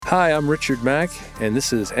Hi, I'm Richard Mack, and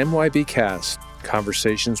this is MYB Cast,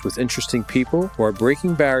 conversations with interesting people who are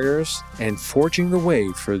breaking barriers and forging the way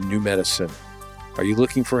for new medicine. Are you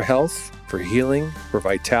looking for health, for healing, for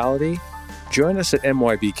vitality? Join us at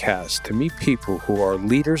MYB Cast to meet people who are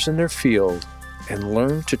leaders in their field and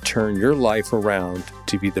learn to turn your life around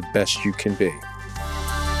to be the best you can be.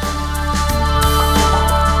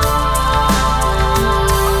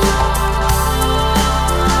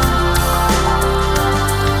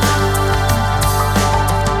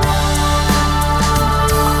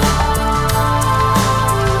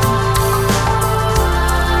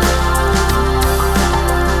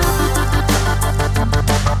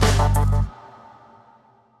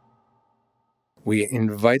 We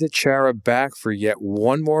invited Chara back for yet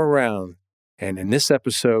one more round, and in this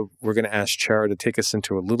episode, we're going to ask Chara to take us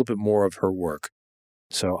into a little bit more of her work.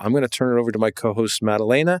 So I'm going to turn it over to my co-host,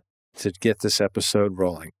 Madalena, to get this episode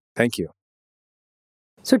rolling. Thank you.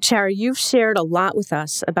 So, Chara, you've shared a lot with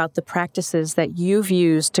us about the practices that you've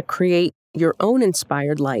used to create your own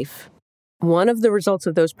inspired life. One of the results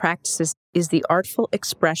of those practices is the artful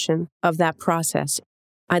expression of that process.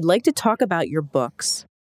 I'd like to talk about your books.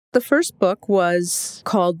 The first book was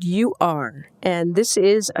called You Are, and this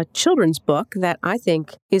is a children's book that I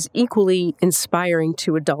think is equally inspiring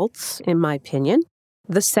to adults, in my opinion.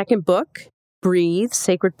 The second book, Breathe,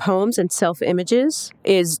 Sacred Poems and Self-Images,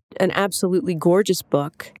 is an absolutely gorgeous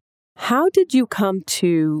book. How did you come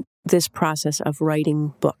to this process of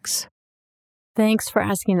writing books? Thanks for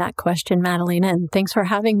asking that question, Madalena, and thanks for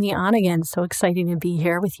having me on again. So exciting to be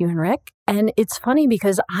here with you and Rick. And it's funny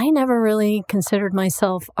because I never really considered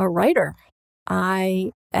myself a writer.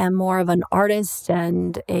 I am more of an artist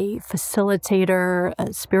and a facilitator,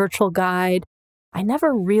 a spiritual guide. I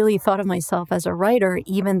never really thought of myself as a writer,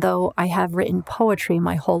 even though I have written poetry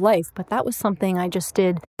my whole life. But that was something I just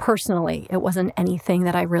did personally. It wasn't anything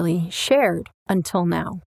that I really shared until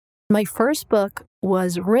now. My first book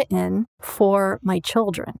was written for my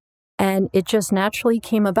children, and it just naturally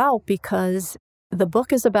came about because the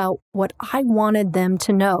book is about what I wanted them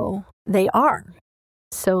to know they are.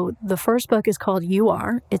 So the first book is called You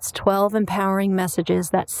Are. It's 12 empowering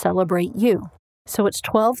messages that celebrate you. So it's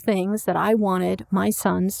 12 things that I wanted my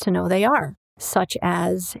sons to know they are, such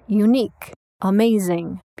as unique,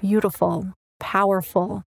 amazing, beautiful,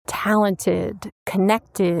 powerful, talented,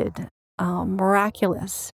 connected,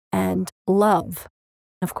 miraculous, and love.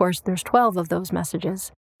 Of course, there's 12 of those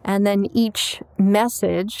messages. And then each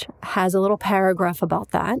message has a little paragraph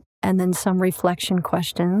about that, and then some reflection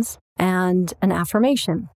questions and an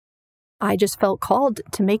affirmation. I just felt called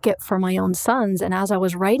to make it for my own sons. And as I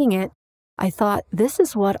was writing it, I thought, this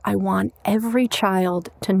is what I want every child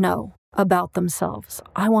to know about themselves.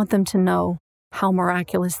 I want them to know how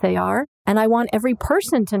miraculous they are. And I want every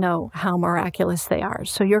person to know how miraculous they are.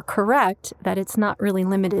 So you're correct that it's not really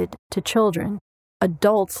limited to children.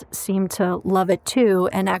 Adults seem to love it too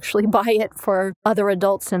and actually buy it for other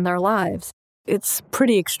adults in their lives. It's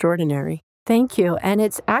pretty extraordinary. Thank you. And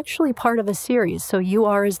it's actually part of a series. So You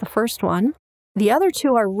Are is the first one. The other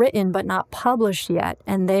two are written but not published yet.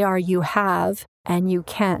 And they are You Have and You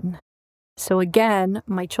Can. So again,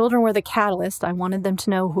 my children were the catalyst. I wanted them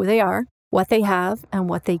to know who they are, what they have, and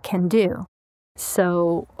what they can do.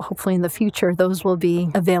 So hopefully in the future, those will be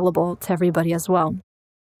available to everybody as well.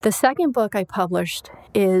 The second book I published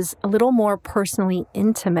is a little more personally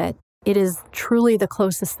intimate. It is truly the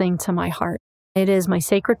closest thing to my heart. It is my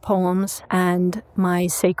sacred poems and my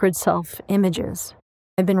sacred self-images.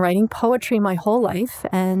 I've been writing poetry my whole life,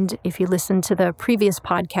 and if you listen to the previous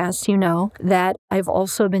podcast, you know that I've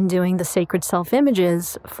also been doing the sacred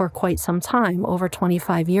self-images for quite some time, over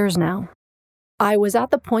 25 years now. I was at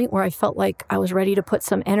the point where I felt like I was ready to put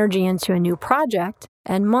some energy into a new project,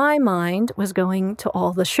 and my mind was going to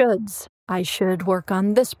all the shoulds. I should work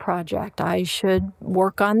on this project. I should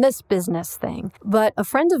work on this business thing. But a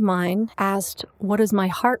friend of mine asked, what does my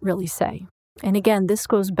heart really say? And again, this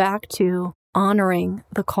goes back to honoring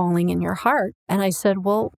the calling in your heart. And I said,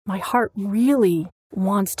 well, my heart really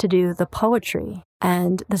wants to do the poetry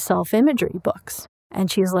and the self-imagery books. And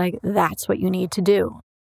she's like, that's what you need to do.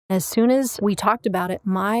 As soon as we talked about it,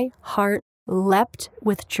 my heart leapt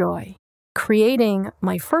with joy. Creating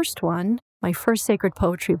my first one, my first sacred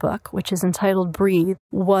poetry book, which is entitled Breathe,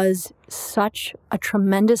 was such a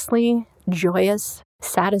tremendously joyous,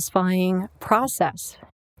 satisfying process.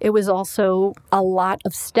 It was also a lot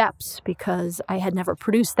of steps because I had never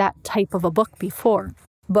produced that type of a book before.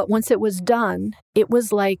 But once it was done, it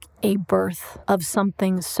was like a birth of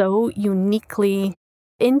something so uniquely,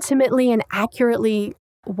 intimately, and accurately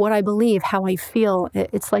what I believe, how I feel.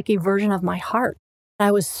 It's like a version of my heart.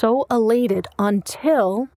 I was so elated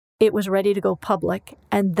until it was ready to go public.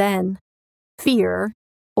 And then fear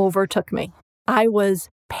overtook me. I was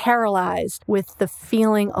paralyzed with the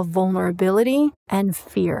feeling of vulnerability and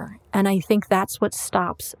fear. And I think that's what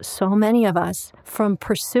stops so many of us from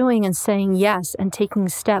pursuing and saying yes and taking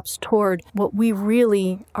steps toward what we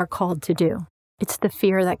really are called to do. It's the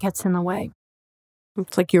fear that gets in the way.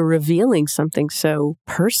 It's like you're revealing something so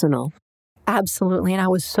personal. Absolutely. And I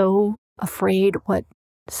was so afraid what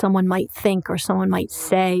someone might think or someone might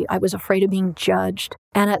say. I was afraid of being judged.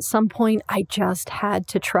 And at some point, I just had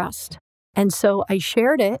to trust. And so I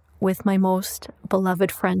shared it with my most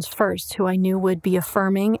beloved friends first, who I knew would be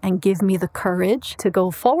affirming and give me the courage to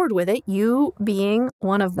go forward with it, you being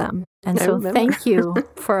one of them. And so thank you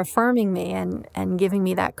for affirming me and giving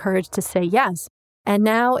me that courage to say yes. And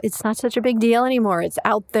now it's not such a big deal anymore. It's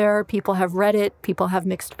out there. People have read it. People have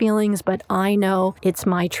mixed feelings, but I know it's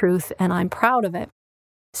my truth and I'm proud of it.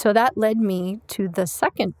 So that led me to the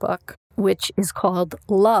second book, which is called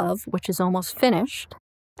Love, which is almost finished.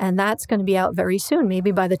 And that's going to be out very soon.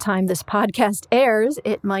 Maybe by the time this podcast airs,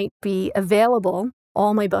 it might be available.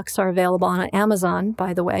 All my books are available on Amazon,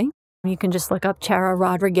 by the way. You can just look up Chara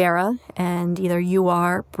Rodriguera and either You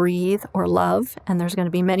Are, Breathe, or Love. And there's going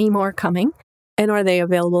to be many more coming. And are they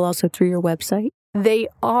available also through your website? They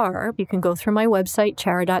are. You can go through my website,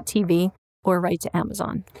 chara.tv, or right to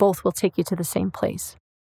Amazon. Both will take you to the same place.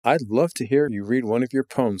 I'd love to hear you read one of your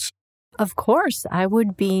poems. Of course, I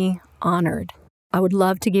would be honored. I would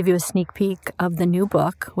love to give you a sneak peek of the new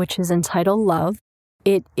book, which is entitled Love.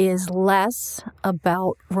 It is less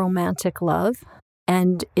about romantic love,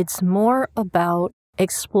 and it's more about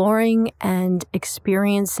exploring and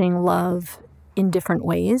experiencing love in different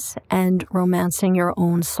ways and romancing your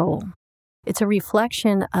own soul. It's a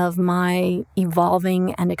reflection of my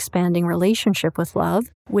evolving and expanding relationship with love,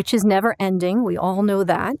 which is never ending. We all know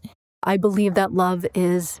that. I believe that love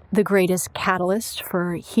is the greatest catalyst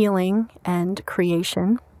for healing and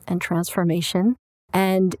creation and transformation,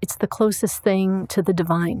 and it's the closest thing to the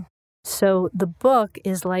divine. So the book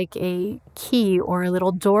is like a key or a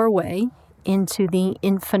little doorway into the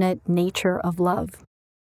infinite nature of love.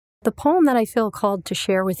 The poem that I feel called to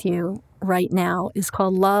share with you right now is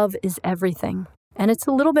called Love is Everything. And it's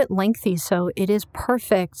a little bit lengthy, so it is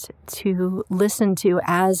perfect to listen to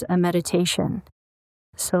as a meditation.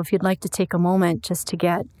 So if you'd like to take a moment just to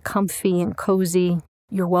get comfy and cozy,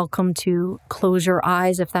 you're welcome to close your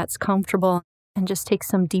eyes if that's comfortable and just take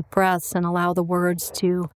some deep breaths and allow the words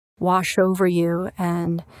to wash over you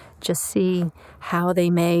and just see how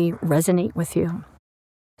they may resonate with you.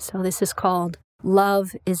 So this is called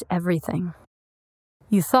Love is Everything.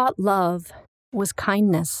 You thought love was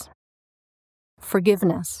kindness,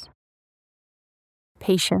 forgiveness,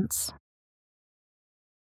 patience.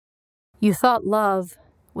 You thought love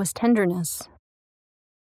was tenderness,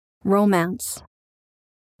 romance,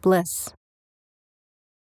 bliss.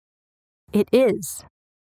 It is.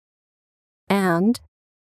 And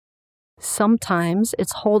sometimes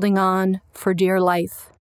it's holding on for dear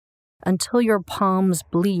life until your palms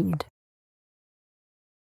bleed.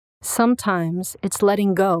 Sometimes it's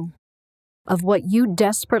letting go of what you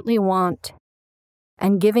desperately want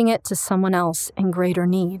and giving it to someone else in greater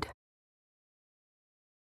need.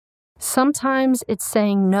 Sometimes it's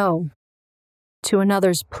saying no to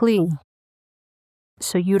another's plea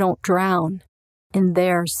so you don't drown in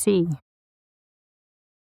their sea.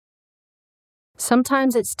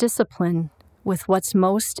 Sometimes it's discipline with what's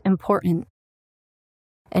most important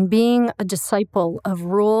and being a disciple of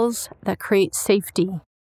rules that create safety,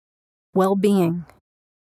 well-being,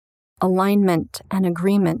 alignment, and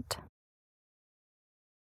agreement.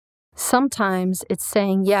 Sometimes it's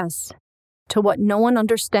saying yes to what no one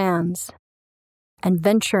understands and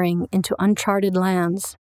venturing into uncharted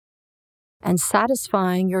lands and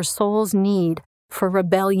satisfying your soul's need for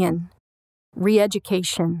rebellion,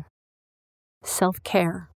 re-education,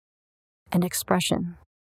 self-care, and expression.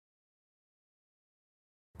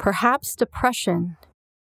 Perhaps depression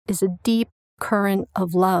is a deep current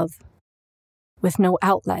of love with no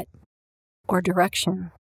outlet or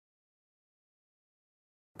direction.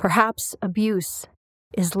 Perhaps abuse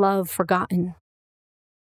is love forgotten,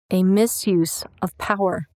 a misuse of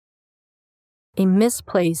power, a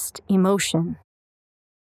misplaced emotion,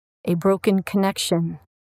 a broken connection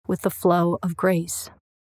with the flow of grace.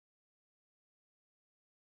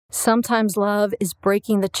 Sometimes love is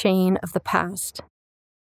breaking the chain of the past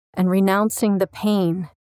and renouncing the pain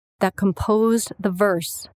that composed the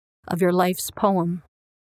verse of your life's poem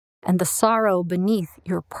and the sorrow beneath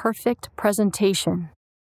your perfect presentation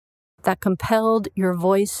that compelled your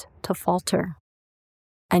voice to falter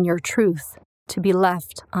and your truth to be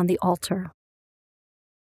left on the altar.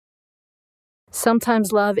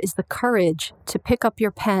 Sometimes love is the courage to pick up your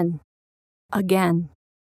pen again.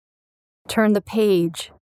 Turn the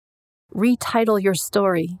page, retitle your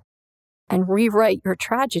story, and rewrite your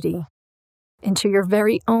tragedy into your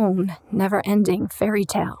very own never-ending fairy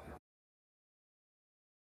tale.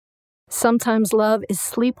 Sometimes love is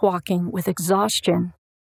sleepwalking with exhaustion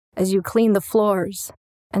as you clean the floors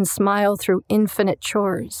and smile through infinite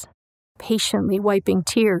chores, patiently wiping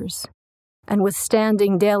tears and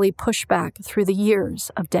withstanding daily pushback through the years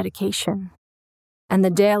of dedication and the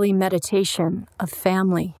daily meditation of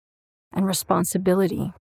family and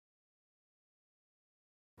responsibility.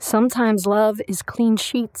 Sometimes love is clean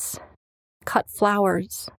sheets, cut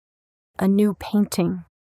flowers, a new painting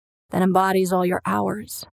that embodies all your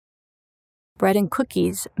hours, bread and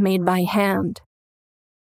cookies made by hand,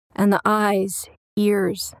 and the eyes,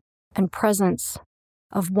 ears, and presence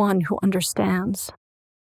of one who understands.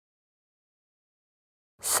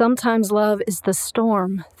 Sometimes love is the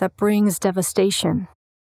storm that brings devastation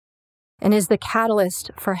and is the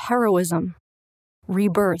catalyst for heroism,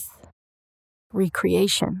 rebirth,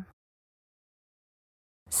 recreation.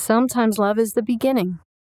 Sometimes love is the beginning.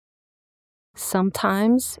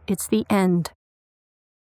 Sometimes it's the end.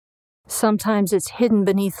 Sometimes it's hidden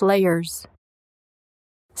beneath layers.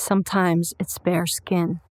 Sometimes it's bare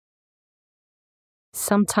skin.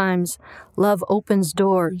 Sometimes love opens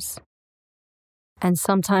doors. And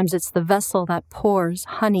sometimes it's the vessel that pours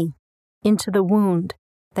honey into the wound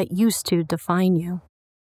that used to define you.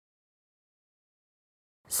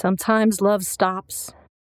 Sometimes love stops.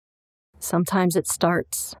 Sometimes it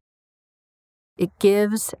starts. It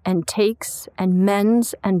gives and takes and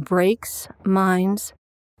mends and breaks minds,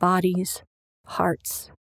 bodies,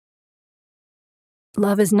 hearts.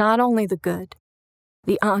 Love is not only the good,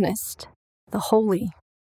 the honest, the holy.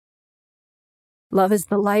 Love is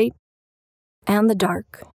the light and the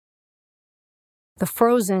dark, the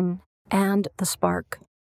frozen and the spark,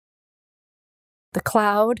 the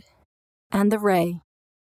cloud and the ray,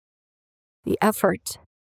 the effort,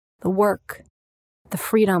 the work, the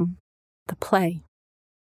freedom, the play,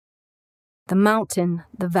 the mountain,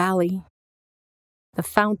 the valley, the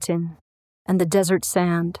fountain and the desert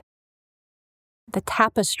sand, the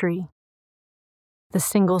tapestry, the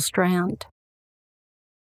single strand,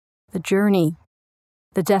 the journey,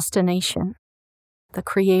 the destination, the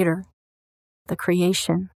creator, the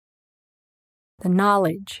creation, the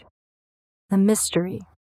knowledge, the mystery,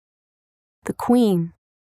 the queen,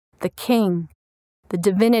 the king, the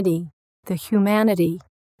divinity, the humanity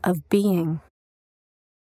of being.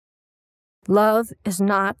 Love is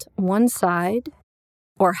not one side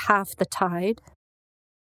or half the tide.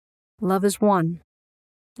 Love is one.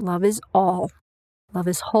 Love is all. Love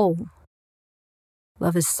is whole.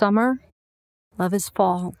 Love is summer. Love is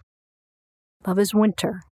fall. Love is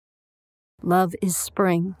winter. Love is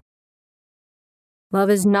spring.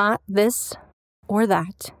 Love is not this or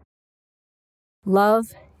that.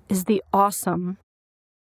 Love is the awesome,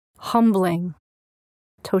 humbling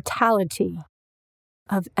totality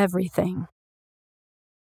of everything.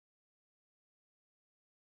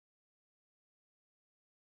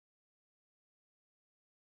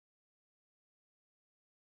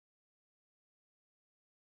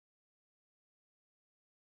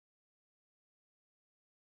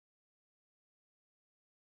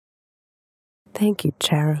 Thank you,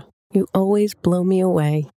 Chara. You always blow me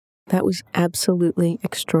away. That was absolutely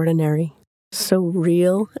extraordinary. So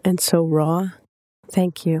real and so raw.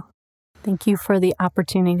 Thank you. Thank you for the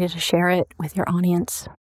opportunity to share it with your audience.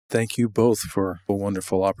 Thank you both for a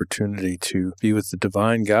wonderful opportunity to be with the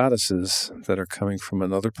divine goddesses that are coming from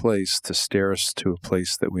another place to steer us to a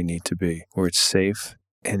place that we need to be, where it's safe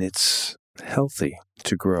and it's healthy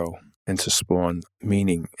to grow and to spawn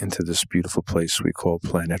meaning into this beautiful place we call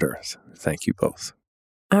planet Earth. Thank you both.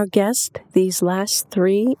 Our guest these last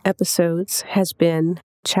 3 episodes has been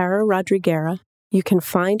Chara Rodriguera. You can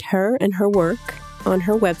find her and her work on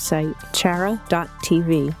her website,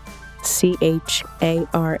 chara.tv, CHARA.TV.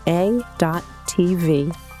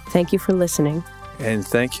 Thank you for listening. And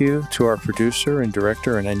thank you to our producer and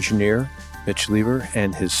director and engineer, Mitch Lieber,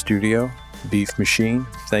 and his studio, Beef Machine.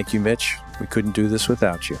 Thank you, Mitch. We couldn't do this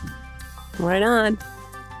without you. Right on.